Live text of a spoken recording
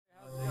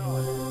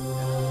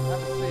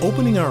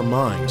Opening our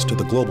minds to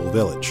the global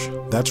village.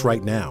 That's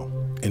right now,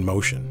 in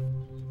motion.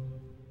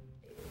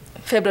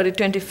 February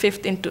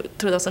 25th in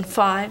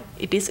 2005,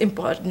 it is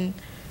important.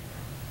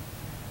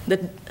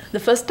 The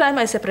first time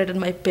I separated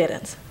my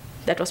parents,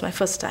 that was my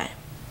first time.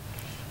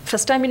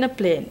 First time in a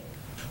plane.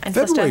 And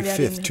February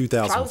 5th,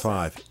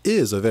 2005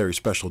 is a very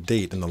special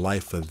date in the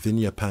life of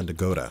Vinya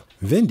Pandagoda.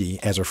 Vindi,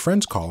 as her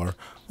friends call her,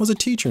 was a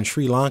teacher in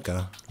Sri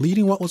Lanka,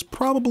 leading what was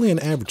probably an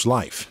average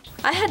life.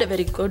 I had a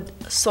very good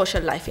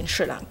social life in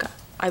Sri Lanka.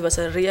 I was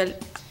a real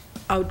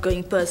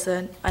outgoing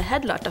person. I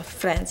had a lot of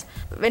friends.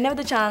 Whenever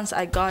the chance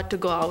I got to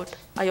go out,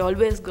 I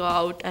always go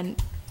out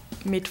and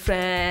meet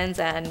friends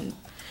and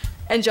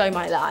enjoy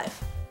my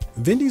life.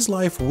 Vindi's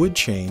life would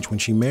change when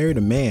she married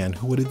a man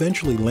who would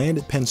eventually land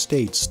at Penn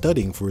State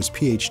studying for his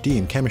PhD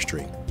in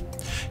chemistry.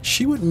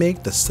 She would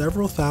make the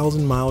several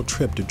thousand-mile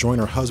trip to join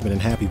her husband in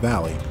Happy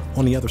Valley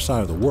on the other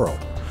side of the world.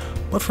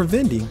 But for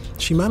Vindi,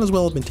 she might as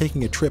well have been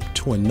taking a trip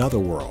to another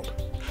world.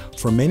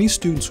 For many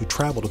students who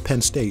travel to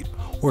Penn State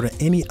or to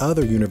any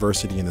other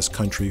university in this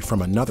country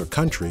from another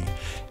country,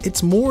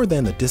 it's more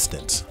than the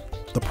distance.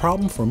 The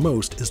problem for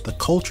most is the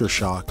culture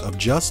shock of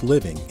just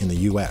living in the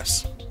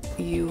U.S.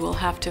 You will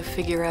have to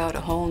figure out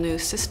a whole new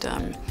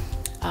system.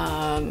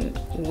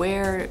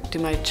 Where do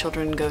my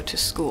children go to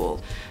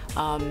school?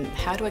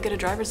 How do I get a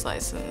driver's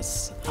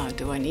license?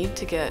 Do I need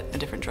to get a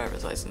different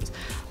driver's license?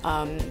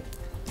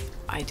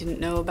 I didn't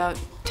know about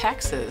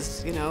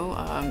taxes. You know,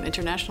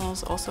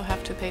 internationals also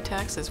have to pay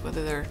taxes,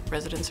 whether they're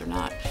residents or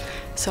not.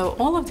 So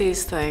all of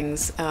these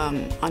things,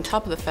 on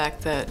top of the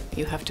fact that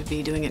you have to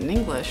be doing it in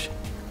English,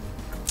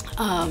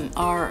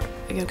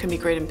 can be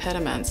great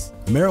impediments.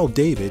 Meryl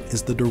David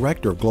is the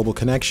director of Global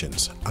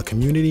Connections, a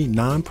community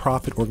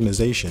nonprofit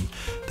organization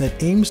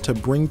that aims to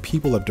bring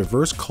people of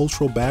diverse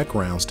cultural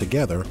backgrounds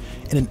together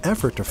in an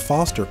effort to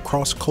foster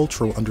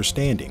cross-cultural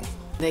understanding.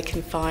 They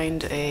can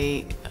find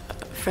a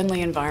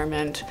friendly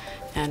environment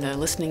and a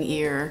listening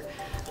ear,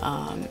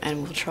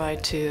 and we'll try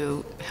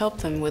to help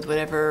them with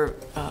whatever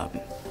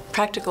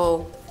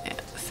practical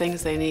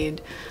things they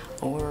need,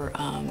 or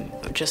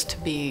just to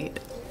be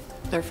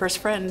their first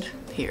friend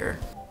here.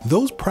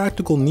 Those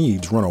practical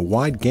needs run a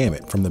wide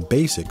gamut, from the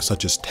basics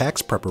such as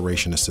tax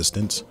preparation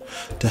assistance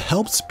to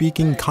help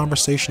speaking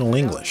conversational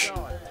English.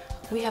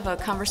 We have a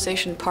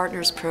Conversation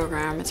Partners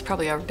program. It's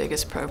probably our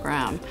biggest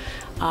program,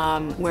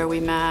 where we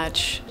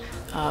match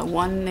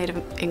one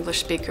native English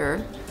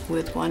speaker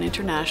with one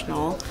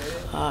international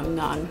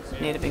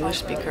non-native English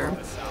speaker,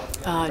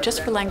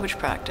 just for language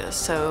practice.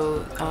 So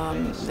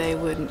they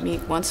would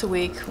meet once a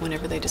week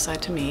whenever they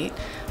decide to meet,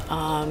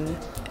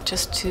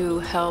 just to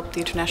help the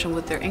international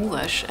with their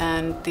English,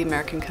 and the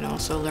American can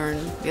also learn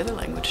the other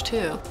language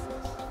too.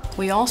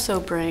 We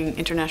also bring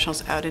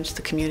internationals out into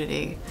the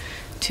community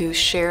to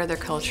share their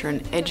culture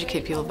and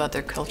educate people about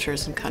their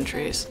cultures and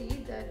countries.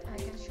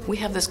 We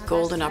have this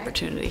golden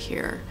opportunity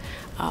here.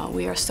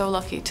 We are so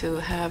lucky to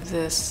have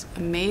this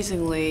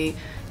amazingly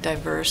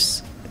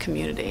diverse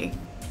community.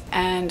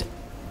 And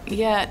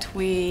yet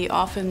we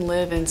often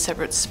live in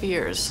separate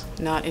spheres,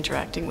 not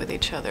interacting with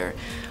each other.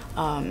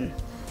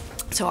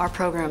 So our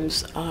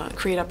programs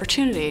create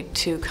opportunity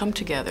to come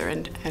together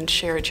and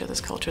share each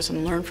other's cultures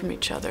and learn from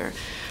each other.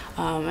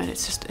 And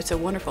it's a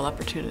wonderful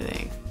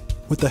opportunity.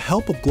 With the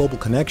help of Global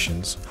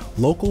Connections,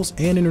 locals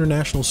and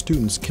international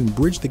students can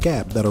bridge the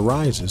gap that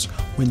arises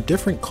when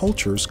different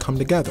cultures come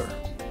together.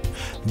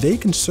 They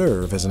can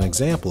serve as an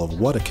example of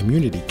what a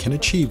community can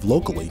achieve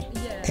locally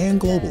and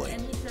globally.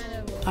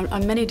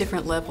 On many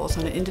different levels,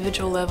 on an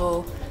individual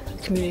level,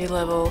 community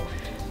level,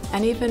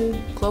 and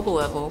even global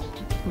level,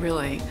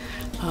 really.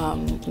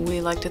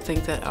 We like to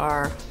think that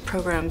our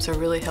programs are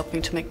really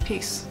helping to make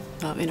peace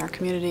in our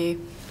community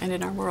and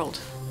in our world.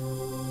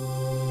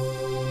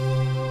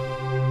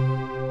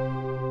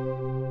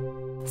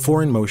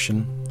 For In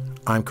Motion,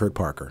 I'm Kurt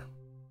Parker.